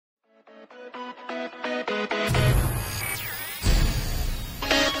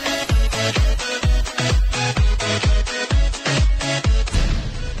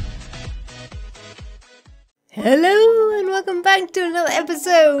back to another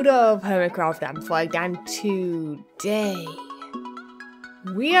episode of Hermitcraft Amplified, and today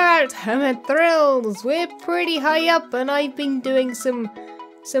we are at Hermit Thrills. We're pretty high up and I've been doing some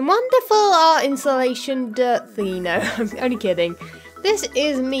wonderful art installation dirt thingy. No, I'm only kidding. This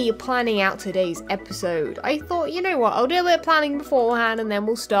is me planning out today's episode. I thought, you know what, I'll do a bit of planning beforehand and then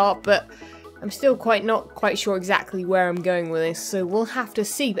we'll start, but I'm still not quite sure exactly where I'm going with this, so we'll have to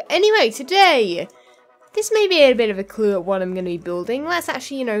see. But anyway, today, this may be a bit of a clue at what I'm going to be building. Let's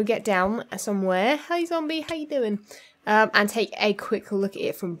actually, you know, get down somewhere. Hi, zombie. How you doing? And take a quick look at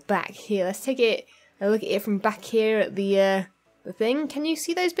it from back here. Let's take a look at it from back here at the thing. Can you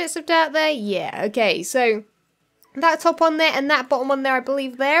see those bits of dirt there? Yeah. Okay. So that top one there and that bottom one there, I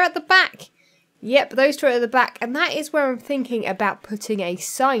believe, they're at the back. Yep, those two are at the back, and that is where I'm thinking about putting a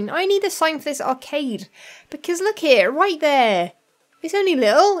sign. I need a sign for this arcade because look here, right there. It's only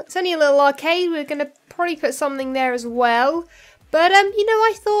little. It's only a little arcade. We're gonna probably put something there as well. But you know,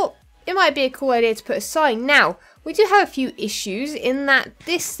 I thought it might be a cool idea to put a sign. Now, we do have a few issues in that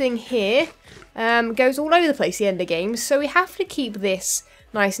this thing here goes all over the place, the end of games. So we have to keep this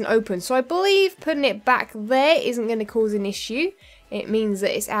nice and open. So I believe putting it back there isn't going to cause an issue. It means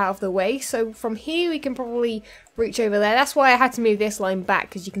that it's out of the way. So from here we can probably reach over there. That's why I had to move this line back,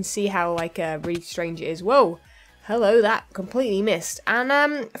 because you can see how like really strange it is. Whoa. Hello, that completely missed.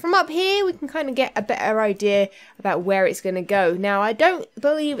 And from up here, we can kind of get a better idea about where it's going to go. Now, I don't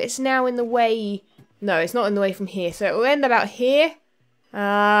believe it's now in the way. No, it's not in the way from here. So it will end about here.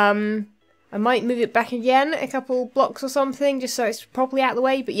 I might move it back again, a couple blocks or something, just so it's properly out of the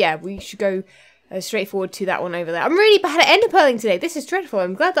way. But yeah, we should go straight forward to that one over there. I'm really bad at ender pearling today. This is dreadful.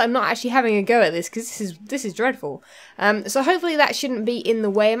 I'm glad that I'm not actually having a go at this, because this is dreadful. So hopefully that shouldn't be in the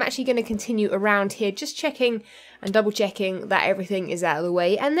way. I'm actually going to continue around here, just checking and double checking that everything is out of the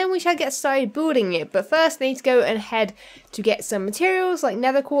way, and then we shall get started building it. But first I need to go and head to get some materials like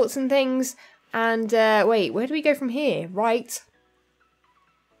nether quartz and things. And wait, where do we go from here? Right.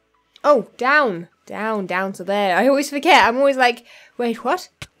 Oh, down to there. I always forget. I'm always like, wait, what?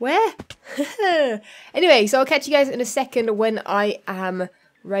 Where? Anyway, so I'll catch you guys in a second when I am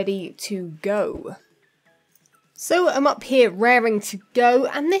ready to go. So I'm up here raring to go,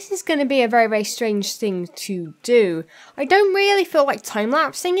 and this is going to be a very, very strange thing to do. I don't really feel like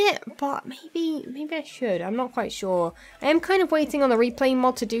time-lapsing it, but maybe I should. I'm not quite sure. I am kind of waiting on the replay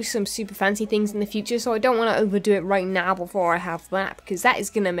mod to do some super fancy things in the future, so I don't want to overdo it right now before I have that, because that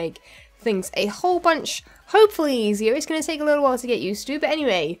is going to make things a whole bunch, hopefully, easier. It's going to take a little while to get used to, but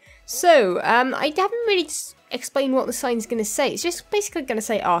anyway. So, I haven't really explained what the sign's going to say. It's just basically going to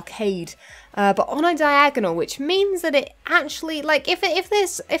say arcade, but on a diagonal, which means that it actually, like, if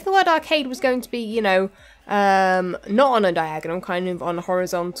the word arcade was going to be, you know, not on a diagonal, kind of on a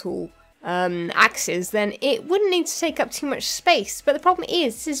horizontal axis, then it wouldn't need to take up too much space. But the problem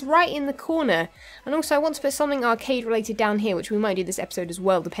is, this is right in the corner, and also I want to put something arcade related down here, which we might do this episode as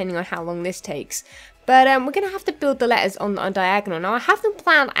well, depending on how long this takes. But we're going to have to build the letters on a diagonal. Now I have them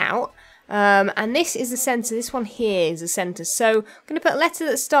planned out. And this is the centre, this one here is the centre. So I'm going to put a letter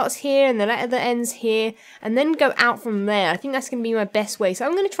that starts here and the letter that ends here, and then go out from there. I think that's going to be my best way. So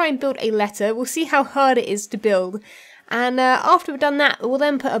I'm going to try and build a letter. We'll see how hard it is to build. And after we've done that, we'll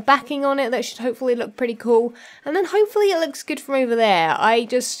then put a backing on it that should hopefully look pretty cool. And then hopefully it looks good from over there. I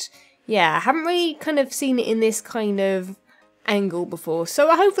haven't really kind of seen it in this kind of angle before,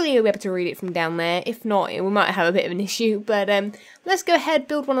 so hopefully you'll be able to read it from down there. If not, we might have a bit of an issue, but let's go ahead,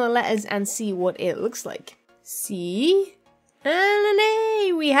 build one of the letters and see what it looks like. C and an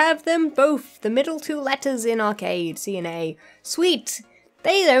A. We have them both, the middle two letters in arcade, C and A. Sweet.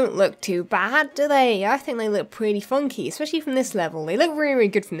 They don't look too bad, do they? I think they look pretty funky, especially from this level. They look really, really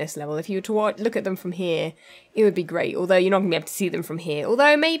good from this level. If you were to look at them from here, it would be great, although you're not going to be able to see them from here.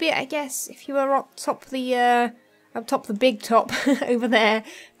 Although maybe, I guess, if you were up top the big top over there,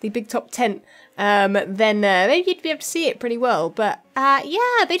 the big top tent, then maybe you'd be able to see it pretty well. But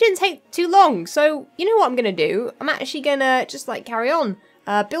yeah, they didn't take too long. So you know what I'm gonna do? I'm actually gonna just like carry on,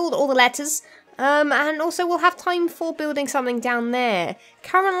 build all the letters, and also we'll have time for building something down there.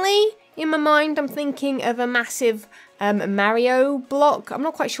 Currently, in my mind, I'm thinking of a massive Mario block. I'm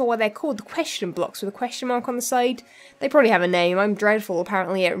not quite sure what they're called. The question blocks with a question mark on the side. They probably have a name. I'm dreadful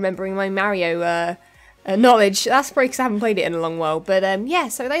apparently at remembering my Mario knowledge. That's probably because I haven't played it in a long while. But yeah,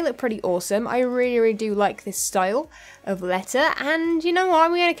 so they look pretty awesome. I really, really do like this style of letter. And you know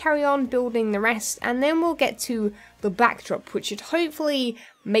what? We're going to carry on building the rest. And then we'll get to the backdrop, which should hopefully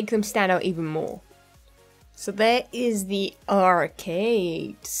make them stand out even more. So there is the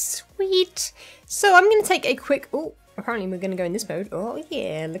arcade. Sweet. So I'm going to take a quick... Oh, apparently we're going to go in this mode. Oh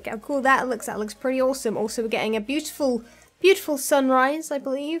yeah, look how cool that looks. That looks pretty awesome. Also, we're getting a beautiful beautiful sunrise, I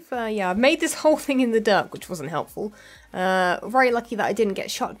believe. Yeah, I've made this whole thing in the dark, which wasn't helpful. Very lucky that I didn't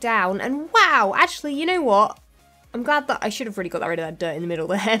get shot down. And wow, actually, you know what? I'm glad that I should have really got rid of that dirt in the middle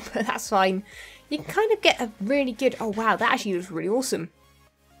there, but that's fine. You can kind of get a really good... Oh wow, that actually looks really awesome.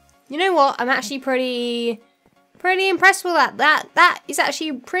 You know what? I'm actually pretty impressed with that. That is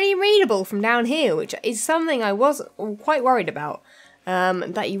actually pretty readable from down here, which is something I was quite worried about.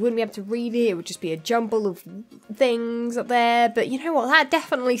 That you wouldn't be able to read it. It would just be a jumble of things up there. But you know what? That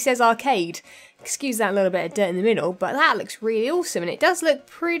definitely says arcade. Excuse that little bit of dirt in the middle, but that looks really awesome. And it does look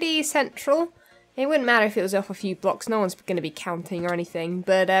pretty central. It wouldn't matter if it was off a few blocks. No one's going to be counting or anything.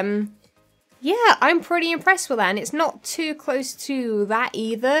 But, yeah, I'm pretty impressed with that. And it's not too close to that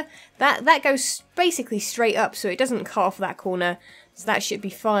either. That goes basically straight up, so it doesn't cut off that corner. So that should be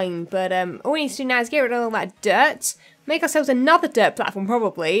fine. But all we need to do now is get rid of all that dirt. Make ourselves another dirt platform,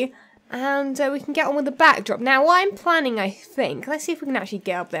 probably. And we can get on with the backdrop. Now, what I'm planning, I think... Let's see if we can actually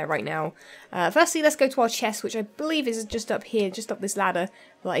get up there right now. Firstly, let's go to our chest, which I believe is just up here, just up this ladder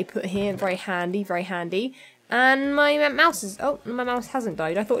that I put here. Very handy, very handy. And my mouse is... Oh, my mouse hasn't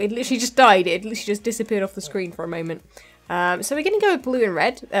died. I thought it literally just died. It literally just disappeared off the screen for a moment. So we're going to go with blue and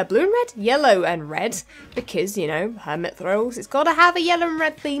red. Blue and red? Yellow and red. Because, you know, Hermit Thrills. It's got to have a yellow and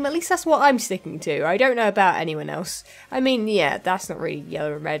red theme. At least that's what I'm sticking to. I don't know about anyone else. I mean, yeah, that's not really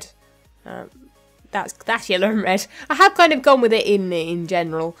yellow and red. That's yellow and red. I have kind of gone with it in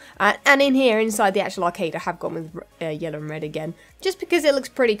general. And in here, inside the actual arcade, I have gone with yellow and red again. Just because it looks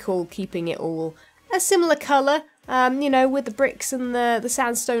pretty cool, keeping it all a similar colour. You know, with the bricks and the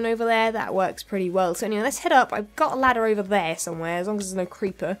sandstone over there, that works pretty well. So anyway, let's head up. I've got a ladder over there somewhere, as long as there's no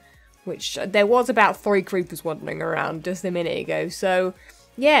creeper. Which, there was about 3 creepers wandering around just a minute ago. So,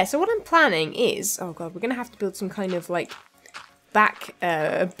 yeah, so what I'm planning is... Oh god, we're going to have to build some kind of, like,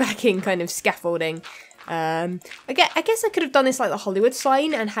 backing kind of scaffolding. I guess I could have done this like the Hollywood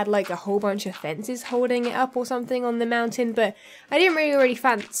sign and had like a whole bunch of fences holding it up or something on the mountain, but I didn't really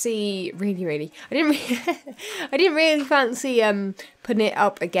fancy I didn't really fancy putting it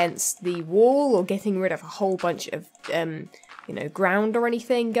up against the wall or getting rid of a whole bunch of you know, ground or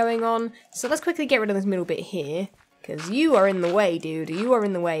anything going on. So let's quickly get rid of this middle bit here, because you are in the way, dude. You are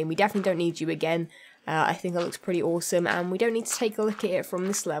in the way, and we definitely don't need you again. I think it looks pretty awesome, and we don't need to take a look at it from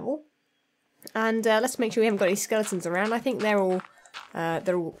this level. And let's make sure we haven't got any skeletons around. I think they're all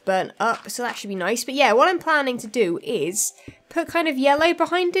burnt up, so that should be nice. But yeah, what I'm planning to do is put kind of yellow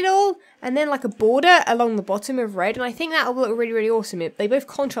behind it all, and then like a border along the bottom of red, and I think that'll look really, really awesome. They both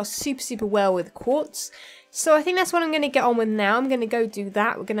contrast super, super well with quartz. So I think that's what I'm going to get on with now. I'm going to go do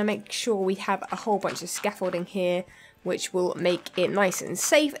that. We're going to make sure we have a whole bunch of scaffolding here, which will make it nice and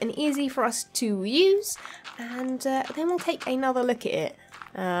safe and easy for us to use. And then we'll take another look at it.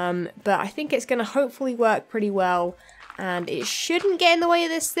 But I think it's going to hopefully work pretty well. And it shouldn't get in the way of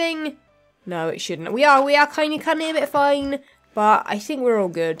this thing. No, it shouldn't. We are kind of cutting it a bit fine. But I think we're all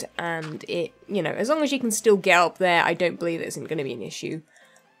good. And it, you know, as long as you can still get up there, I don't believe it's going to be an issue.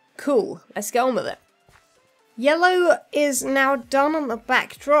 Cool. Let's get on with it. Yellow is now done on the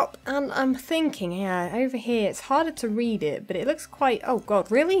backdrop, and I'm thinking, yeah, over here, it's harder to read it, but it looks quite, oh god,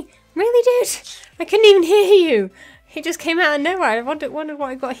 really? Really, dude? I couldn't even hear you! It just came out of nowhere. I wondered what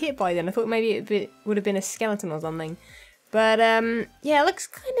I got hit by then. I thought maybe it would have been a skeleton or something. But, yeah, it looks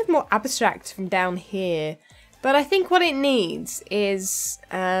kind of more abstract from down here. But I think what it needs is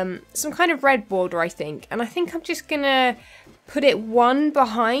some kind of red border, I think. And I think I'm just gonna put it one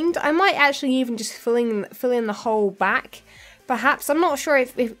behind. I might actually even just fill in the whole back, perhaps. I'm not sure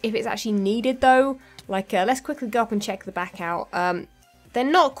if it's actually needed though. Like, let's quickly go up and check the back out. They're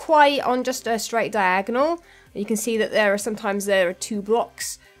not quite on just a straight diagonal. You can see that sometimes there are 2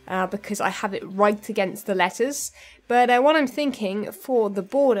 blocks because I have it right against the letters. But what I'm thinking for the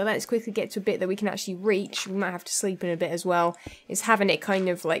border, let's quickly get to a bit that we can actually reach. We might have to sleep in a bit as well. Is having it kind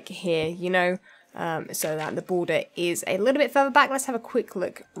of like here, you know. So that the border is a little bit further back. Let's have a quick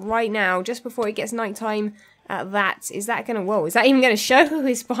look right now, just before it gets nighttime. Is that gonna, whoa, is that even gonna show?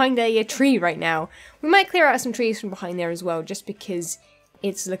 It's behind a tree right now. We might clear out some trees from behind there as well, just because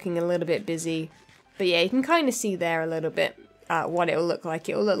it's looking a little bit busy. But yeah, you can kind of see there a little bit what it'll look like.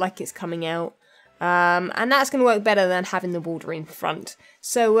 It'll look like it's coming out. And that's going to work better than having the border in front.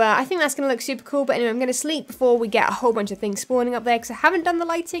 So I think that's going to look super cool. But anyway, I'm going to sleep before we get a whole bunch of things spawning up there, because I haven't done the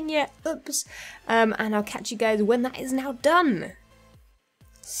lighting yet. Oops. And I'll catch you guys when that is now done.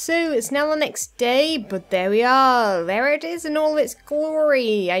 So it's now the next day, but there we are. There it is in all its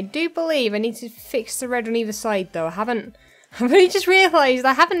glory. I do believe I need to fix the red on either side though. I've only just realised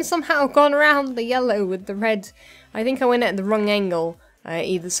I haven't somehow gone around the yellow with the red. I think I went at the wrong angle.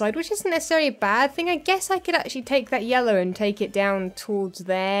 either side, which isn't necessarily a bad thing. I guess I could actually take that yellow and take it down towards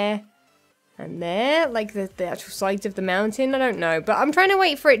there and there, like the actual sides of the mountain. I don't know, but I'm trying to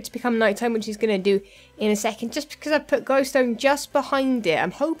wait for it to become nighttime, which he's going to do in a second, just because I've put glowstone just behind it.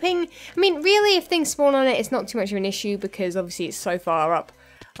 I'm hoping, I mean, really, if things spawn on it, it's not too much of an issue, because obviously it's so far up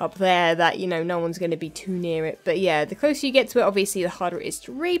there that, you know, no one's going to be too near it. But yeah, the closer you get to it, obviously the harder it is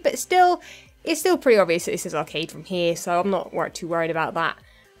to read, but still, it's still pretty obvious that this is arcade from here, so I'm not too worried about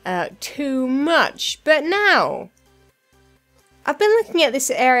that too much. But now, I've been looking at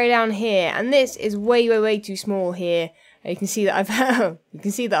this area down here, and this is way too small here. You can see that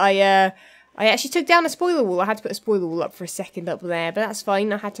I actually took down a spoiler wall. I had to put a spoiler wall up for a second up there, but that's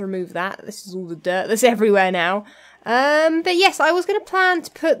fine. I had to remove that. This is all the dirt that's everywhere now. But yes, I was going to plan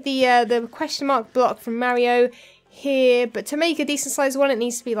to put the question mark block from Mario here, but to make a decent sized one, it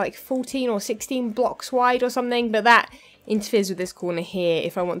needs to be like 14 or 16 blocks wide or something, but that interferes with this corner here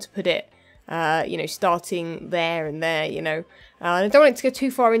if I want to put it, you know, starting there and there, you know. I don't want it to go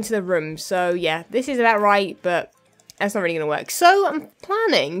too far into the room, so yeah, this is about right, but that's not really going to work. So I'm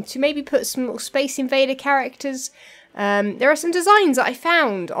planning to maybe put some little Space Invader characters. There are some designs that I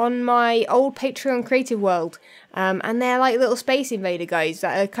found on my old Patreon Creative World, and they're like little Space Invader guys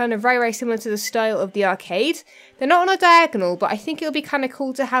that are kind of very similar to the style of the arcade. They're not on a diagonal, but I think it'll be kind of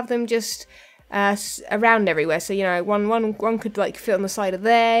cool to have them just around everywhere. So, you know, one could like fit on the side of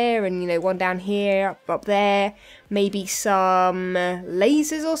there, and, you know, one down here, up there. Maybe some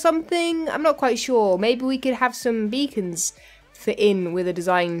lasers or something. I'm not quite sure. Maybe we could have some beacons fit in with a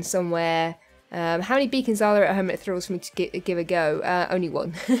design somewhere. How many beacons are there at Hermit Thrills for me to give a go? Only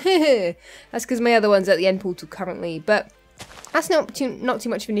one. That's because my other one's at the end portal currently, but that's not too much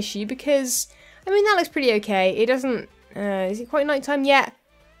of an issue, because, I mean, that looks pretty okay. It doesn't, is it quite nighttime yet?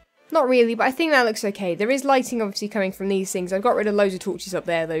 Not really, but I think that looks okay. There is lighting obviously coming from these things. I've got rid of loads of torches up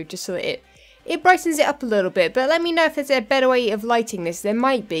there though, just so that it brightens it up a little bit. But let me know if there's a better way of lighting this. There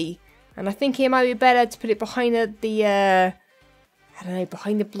might be, and I think it might be better to put it behind the I don't know,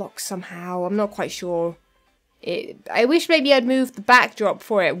 behind the blocks somehow. I'm not quite sure. I wish maybe I'd moved the backdrop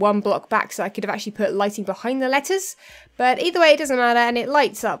for it one block back, so I could have actually put lighting behind the letters. But either way, it doesn't matter, and it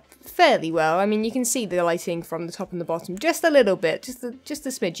lights up fairly well. I mean, you can see the lighting from the top and the bottom just a little bit, just a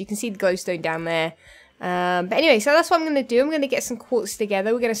smidge. You can see the glowstone down there. But anyway, so that's what I'm going to do. I'm going to get some quartz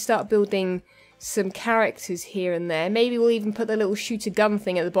together. We're going to start building some characters here and there. Maybe we'll even put the little shooter gun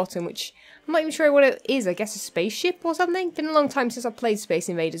thing at the bottom, which I'm not even sure what it is. I guess a spaceship or something? Been a long time since I've played Space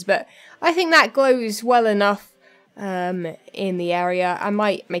Invaders, but I think that glows well enough in the area. I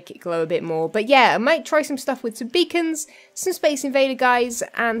might make it glow a bit more, but yeah, I might try some stuff with some beacons, some Space Invader guys,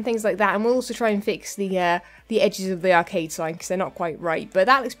 and things like that. And we'll also try and fix the edges of the arcade sign, because they're not quite right. But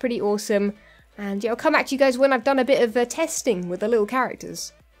that looks pretty awesome, and yeah, I'll come back to you guys when I've done a bit of testing with the little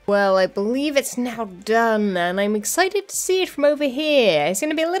characters. Well, I believe it's now done, and I'm excited to see it from over here. It's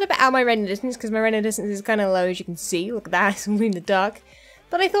going to be a little bit out of my render distance, because my render distance is kind of low, as you can see. Look at that, it's all in the dark.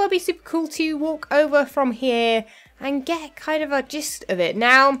 But I thought it'd be super cool to walk over from here and get kind of a gist of it.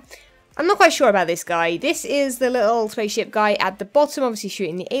 Now, I'm not quite sure about this guy. This is the little spaceship guy at the bottom, obviously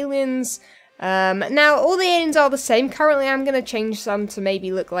shooting the aliens. Now, all the aliens are the same. Currently, I'm going to change some to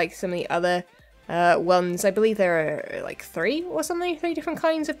maybe look like some of the other ones. I believe there are like 3 or something, 3 different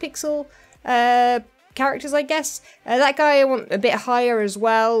kinds of pixel characters, I guess. That guy I want a bit higher as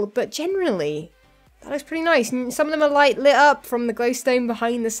well, but generally, that looks pretty nice. And some of them are lit up from the glowstone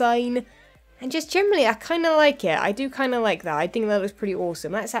behind the sign. And just generally, I kind of like it. I do kind of like that. I think that looks pretty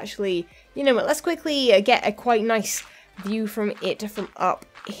awesome. Let's actually, you know what, let's quickly get a quite nice view from it from up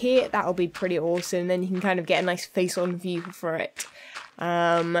here. That'll be pretty awesome. Then you can kind of get a nice face-on view for it.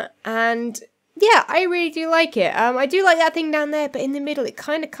 And yeah, I really do like it. I do like that thing down there, but in the middle, it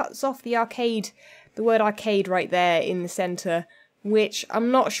kind of cuts off the arcade, the word arcade right there in the center, which I'm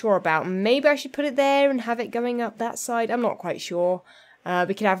not sure about. Maybe I should put it there and have it going up that side. I'm not quite sure.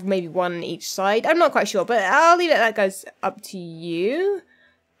 We could have maybe one on each side. I'm not quite sure, but I'll leave it. That goes up to you.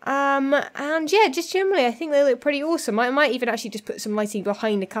 And yeah, just generally, I think they look pretty awesome. I might even actually just put some lighting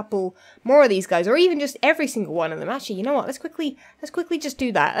behind a couple more of these guys, or even just every single one of them. Actually, you know what? Let's quickly just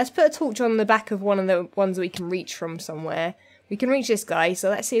do that. Let's put a torch on the back of one of the ones that we can reach from somewhere. We can reach this guy,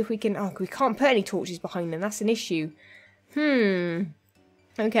 so let's see if we can. Oh, we can't put any torches behind them. That's an issue.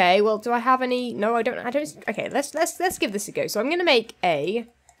 Okay, well, do I have any? No, I don't. Okay, let's give this a go. So I'm gonna make a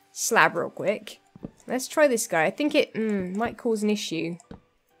slab real quick. Let's try this guy. I think it might cause an issue.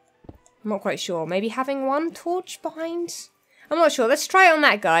 I'm not quite sure. Maybe having one torch behind? I'm not sure. Let's try it on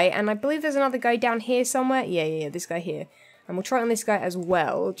that guy. And I believe there's another guy down here somewhere. Yeah, this guy here. And we'll try it on this guy as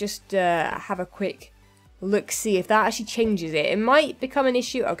well. Just have a quick look, see if that actually changes it. It might become an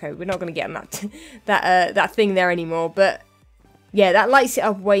issue. Okay, we're not going to get on that that thing there anymore, but yeah, that lights it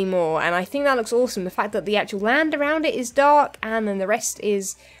up way more, and I think that looks awesome. The fact that the actual land around it is dark, and then the rest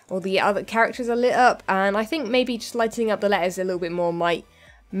is, or the other characters are lit up, and I think maybe just lighting up the letters a little bit more might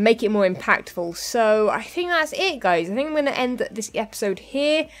make it more impactful. So I think that's it, guys. I think I'm going to end this episode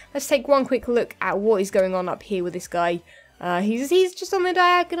here. Let's take one quick look at what is going on up here with this guy. He's just on the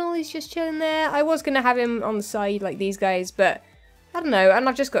diagonal, he's just chilling there. I was going to have him on the side like these guys, but I don't know, and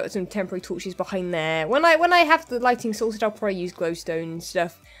I've just got some temporary torches behind there. When I have the lighting sorted, I'll probably use glowstone and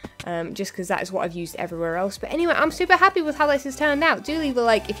stuff, just because that is what I've used everywhere else. But anyway, I'm super happy with how this has turned out. Do leave a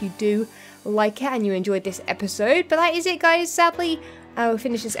like if you do like it and you enjoyed this episode. But that is it, guys. Sadly, I'll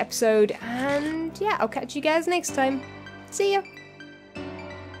finish this episode, and yeah, I'll catch you guys next time. See ya!